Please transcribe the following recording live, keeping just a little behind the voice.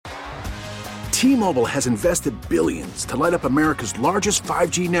T-Mobile has invested billions to light up America's largest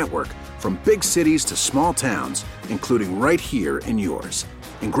 5G network, from big cities to small towns, including right here in yours.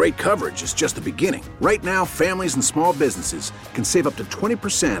 And great coverage is just the beginning. Right now, families and small businesses can save up to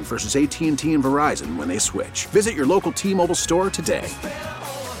 20% versus AT&T and Verizon when they switch. Visit your local T-Mobile store today.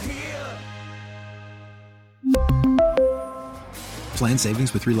 Plan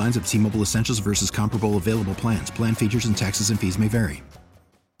savings with 3 lines of T-Mobile Essentials versus comparable available plans. Plan features and taxes and fees may vary.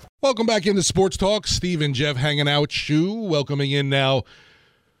 Welcome back into Sports Talk. Steve and Jeff hanging out. Shu welcoming in now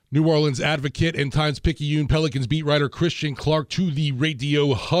New Orleans advocate and Times-Picayune Pelicans beat writer Christian Clark to the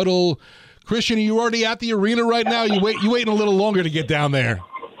radio huddle. Christian, are you already at the arena right now? You waiting a little longer to get down there?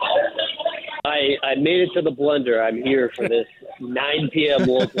 I made it to the blender. I'm here for this 9 p.m.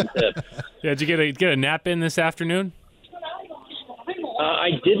 local tip. Yeah, did you get a nap in this afternoon? I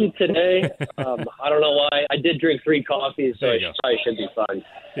didn't today. I don't know why. I did drink 3 coffees, so I should be fine.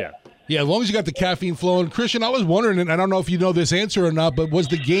 Yeah. Yeah, as long as you got the caffeine flowing. Christian, I was wondering, and I don't know if you know this answer or not, but was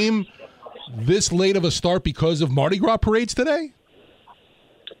the game this late of a start because of Mardi Gras parades today?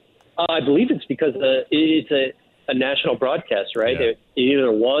 I believe it's because it's a national broadcast, right? Yeah. It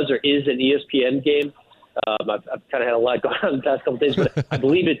either was or is an ESPN game. I've kind of had a lot going on the past couple of days, but I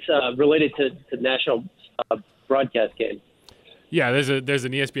believe it's related to national broadcast game. Yeah, there's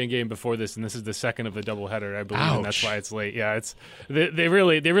an ESPN game before this, and this is the second of the doubleheader, I believe, and that's why it's late. Yeah, they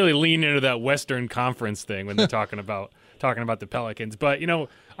really lean into that Western Conference thing when they're talking about the Pelicans. But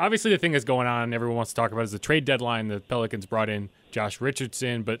obviously the thing that's going on, everyone wants to talk about is the trade deadline. The Pelicans brought in Josh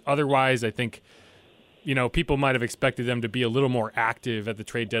Richardson, but otherwise, I think people might have expected them to be a little more active at the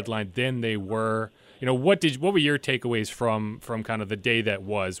trade deadline than they were. What were your takeaways from kind of the day that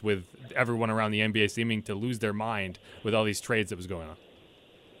was, with everyone around the NBA seeming to lose their mind with all these trades that was going on?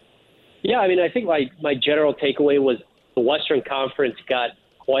 Yeah, I mean, I think my general takeaway was the Western Conference got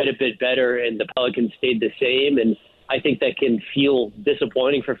quite a bit better and the Pelicans stayed the same, and I think that can feel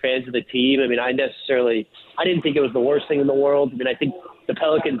disappointing for fans of the team. I mean, I didn't think it was the worst thing in the world. I mean, I think the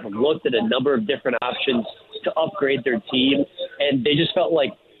Pelicans looked at a number of different options to upgrade their team, and they just felt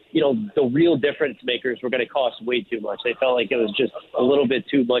like the real difference makers were going to cost way too much. They felt like it was just a little bit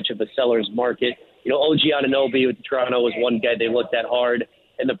too much of a seller's market. OG Anunoby with Toronto was one guy they looked at hard,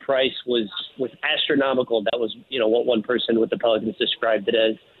 and the price was astronomical. That was, what one person with the Pelicans described it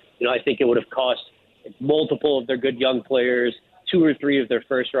as. I think it would have cost multiple of their good young players, 2 or 3 of their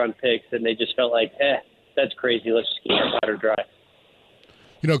first-round picks, and they just felt like, that's crazy. Let's just keep our powder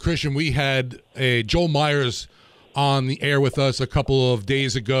dry. Christian, we had Joel Myers on the air with us a couple of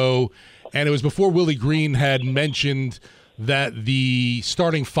days ago, and it was before Willie Green had mentioned that the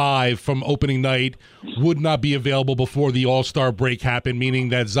starting 5 from opening night would not be available before the All-Star break happened, meaning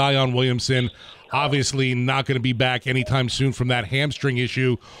that Zion Williamson obviously not going to be back anytime soon from that hamstring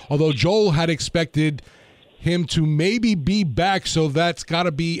issue, although Joel had expected him to maybe be back, so that's got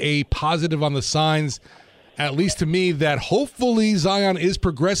to be a positive on the signs, at least to me, that hopefully Zion is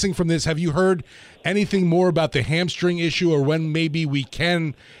progressing from this. Have you heard anything more about the hamstring issue, or when maybe we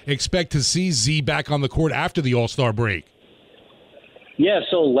can expect to see Z back on the court after the All-Star break? Yeah,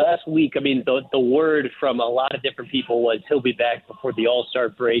 so last week, I mean, the word from a lot of different people was he'll be back before the All-Star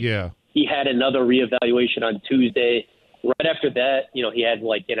break. Yeah. He had another reevaluation on Tuesday. Right after that, he had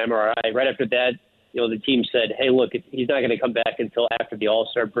like an MRI. Right after that, the team said, hey, look, he's not going to come back until after the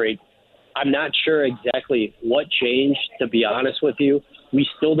All-Star break. I'm not sure exactly what changed, to be honest with you. We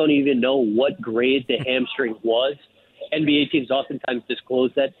still don't even know what grade the hamstring was. NBA teams oftentimes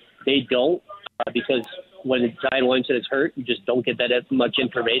disclose that. They don't, because when Zion Williamson is hurt, you just don't get that much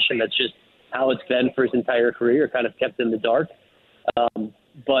information. That's just how it's been for his entire career, kind of kept in the dark.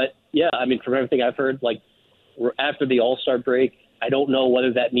 But, yeah, I mean, from everything I've heard, like, after the All-Star break, I don't know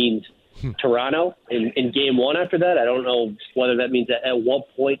whether that means Toronto in game 1 after that. I don't know whether that means at what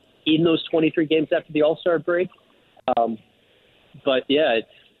point in those 23 games after the All-Star break. But, yeah,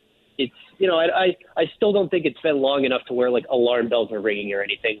 it's I still don't think it's been long enough to where, like, alarm bells are ringing or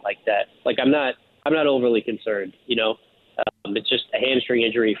anything like that. Like, I'm not overly concerned, It's just a hamstring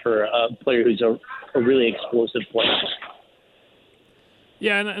injury for a player who's a really explosive player.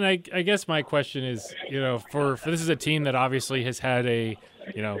 Yeah, and I guess my question is, for this is a team that obviously has had a,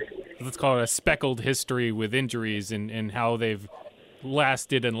 let's call it a speckled history with injuries and how they've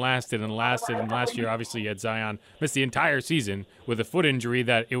lasted. And last year, obviously, you had Zion miss the entire season with a foot injury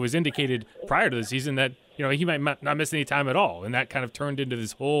that it was indicated prior to the season that, he might not miss any time at all. And that kind of turned into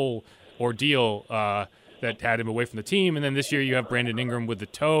this whole ordeal that had him away from the team. And then this year you have Brandon Ingram with the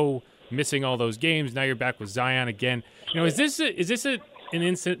toe, missing all those games. Now you're back with Zion again. Is this an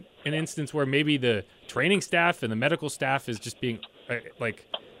instance where maybe the training staff and the medical staff is just being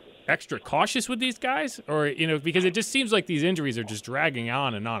extra cautious with these guys, or because it just seems like these injuries are just dragging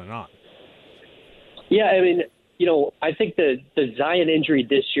on and on and on. Yeah, I mean, I think the Zion injury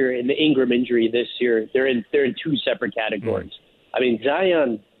this year and the Ingram injury this year, they're in two separate categories. I mean,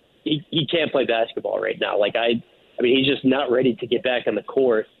 Zion, he can't play basketball right now. I mean, he's just not ready to get back on the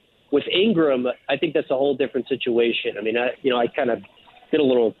court. With Ingram, I think that's a whole different situation. I mean, I kind of did a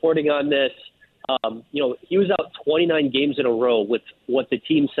little reporting on this. He was out 29 games in a row with what the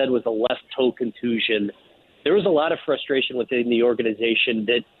team said was a left toe contusion. There was a lot of frustration within the organization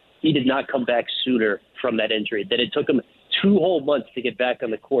that he did not come back sooner from that injury, that it took him 2 whole months to get back on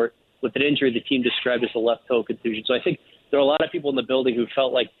the court with an injury the team described as a left toe contusion. So I think there are a lot of people in the building who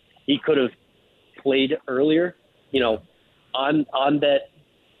felt like he could have played earlier, on that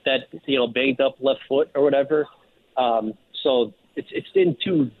banged up left foot or whatever. So it's in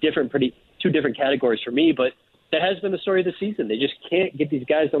two different categories for me, but that has been the story of the season. They just can't get these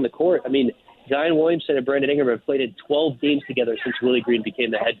guys on the court. I mean, Zion Williamson and Brandon Ingram have played in 12 games together since Willie Green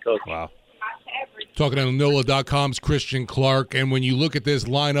became the head coach. Wow. Talking to NOLA.com's Christian Clark, and when you look at this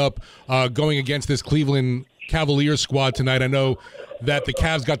lineup going against this Cleveland Cavaliers squad tonight, I know that the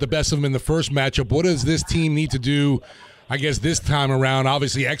Cavs got the best of them in the first matchup. What does this team need to do, I guess, this time around,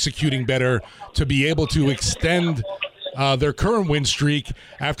 obviously executing better, to be able to extend their current win streak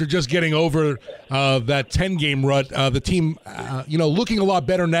after just getting over that 10-game rut? The team, looking a lot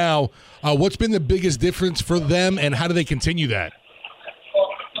better now. What's been the biggest difference for them, and how do they continue that?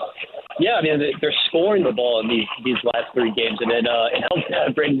 Yeah, I mean, they're scoring the ball in these last 3 games, and it helps to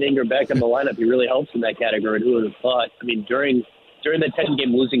have Brandon Ingram back in the lineup. He really helps in that category. Who would have thought? I mean, during the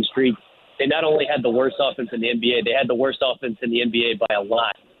 10-game losing streak, they not only had the worst offense in the NBA, they had the worst offense in the NBA by a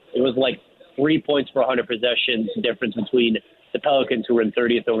lot. It was like 3 points per 100 possessions difference between the Pelicans, who were in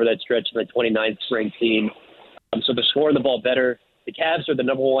 30th over that stretch, and the 29th ranked team. So they're scoring the ball better. The Cavs are the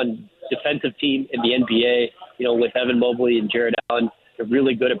number 1 defensive team in the NBA, with Evan Mobley and Jared Allen. They're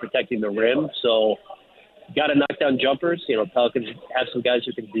really good at protecting the rim. So got to knock down jumpers. Pelicans have some guys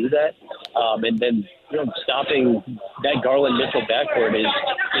who can do that. And then, stopping that Garland-Mitchell backcourt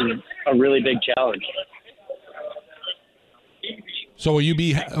is a really big challenge. So will you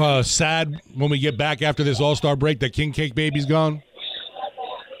be sad when we get back after this All-Star break that King Cake Baby's gone?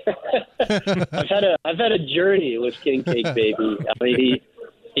 I've had a journey with King Cake Baby. I mean,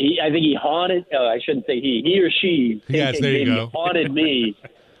 I think he haunted. I shouldn't say he or she. Yes, there you go. Haunted me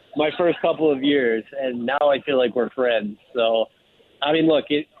my first couple of years, and now I feel like we're friends. So, I mean, look,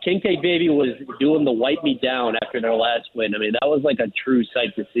 King Cake Baby was doing the wipe me down after their last win. I mean, that was like a true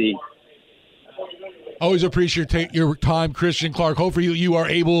sight to see. Always appreciate your time, Christian Clark. Hopefully you are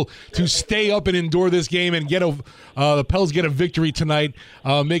able to stay up and endure this game and get the Pels get a victory tonight,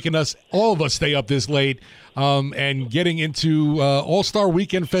 making all of us stay up this late. And getting into All-Star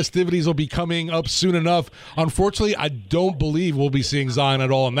Weekend festivities will be coming up soon enough. Unfortunately, I don't believe we'll be seeing Zion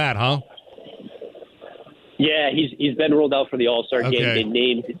at all in that, huh? Yeah, he's been ruled out for the All-Star game. They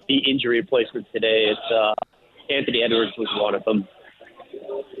named the injury replacement today. It's Anthony Edwards was one of them.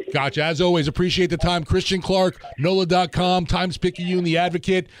 Gotcha. As always, appreciate the time. Christian Clark, NOLA.com, Times-Picayune, The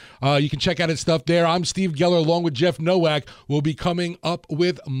Advocate. You can check out his stuff there. I'm Steve Geller along with Jeff Nowak. We'll be coming up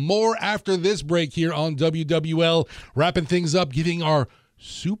with more after this break here on WWL. Wrapping things up, giving our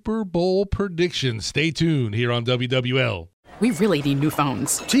Super Bowl predictions. Stay tuned here on WWL. We really need new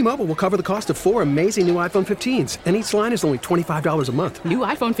phones. T-Mobile will cover the cost of 4 amazing new iPhone 15s, and each line is only $25 a month. New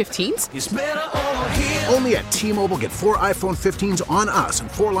iPhone 15s? It's better over here. Only at T-Mobile, get 4 iPhone 15s on us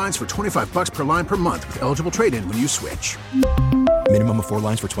and 4 lines for $25 per line per month with eligible trade-in when you switch. Minimum of 4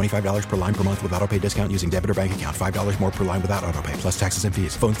 lines for $25 per line per month with autopay discount using debit or bank account. $5 more per line without autopay, plus taxes and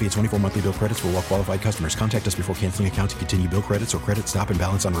fees. Phone fee at 24 monthly bill credits for well-qualified customers. Contact us before canceling account to continue bill credits or credit stop and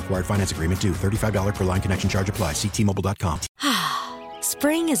balance on required finance agreement due. $35 per line connection charge applies. See T-Mobile.com.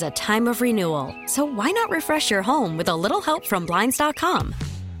 Spring is a time of renewal, so why not refresh your home with a little help from Blinds.com?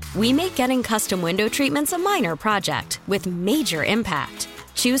 We make getting custom window treatments a minor project with major impact.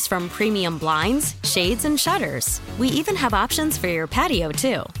 Choose from premium blinds, shades, and shutters. We even have options for your patio,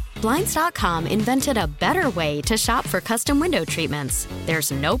 too. Blinds.com invented a better way to shop for custom window treatments.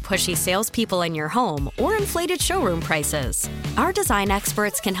 There's no pushy salespeople in your home or inflated showroom prices. Our design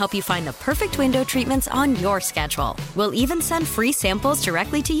experts can help you find the perfect window treatments on your schedule. We'll even send free samples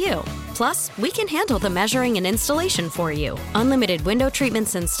directly to you. Plus, we can handle the measuring and installation for you. Unlimited window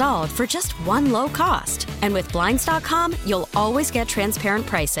treatments installed for just one low cost. And with Blinds.com, you'll always get transparent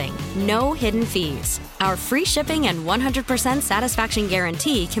pricing. No hidden fees. Our free shipping and 100% satisfaction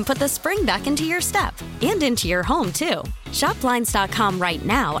guarantee can put the spring back into your step and into your home, too. Shop Blinds.com right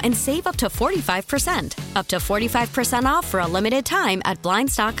now and save up to 45%. Up to 45% off for a limited time at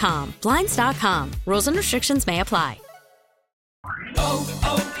Blinds.com. Blinds.com. Rules and restrictions may apply.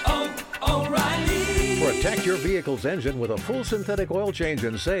 O'Reilly. Protect your vehicle's engine with a full synthetic oil change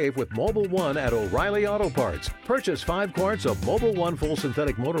and save with Mobil 1 at O'Reilly Auto Parts. Purchase 5 quarts of Mobil 1 full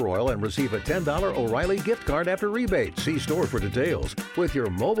synthetic motor oil and receive a $10 O'Reilly gift card after rebate. See store for details. With your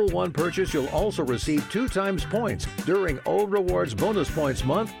Mobil 1 purchase, you'll also receive 2 times points during O Rewards Bonus Points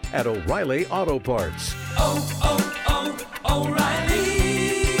Month at O'Reilly Auto Parts. O'Reilly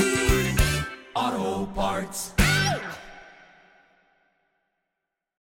Auto Parts.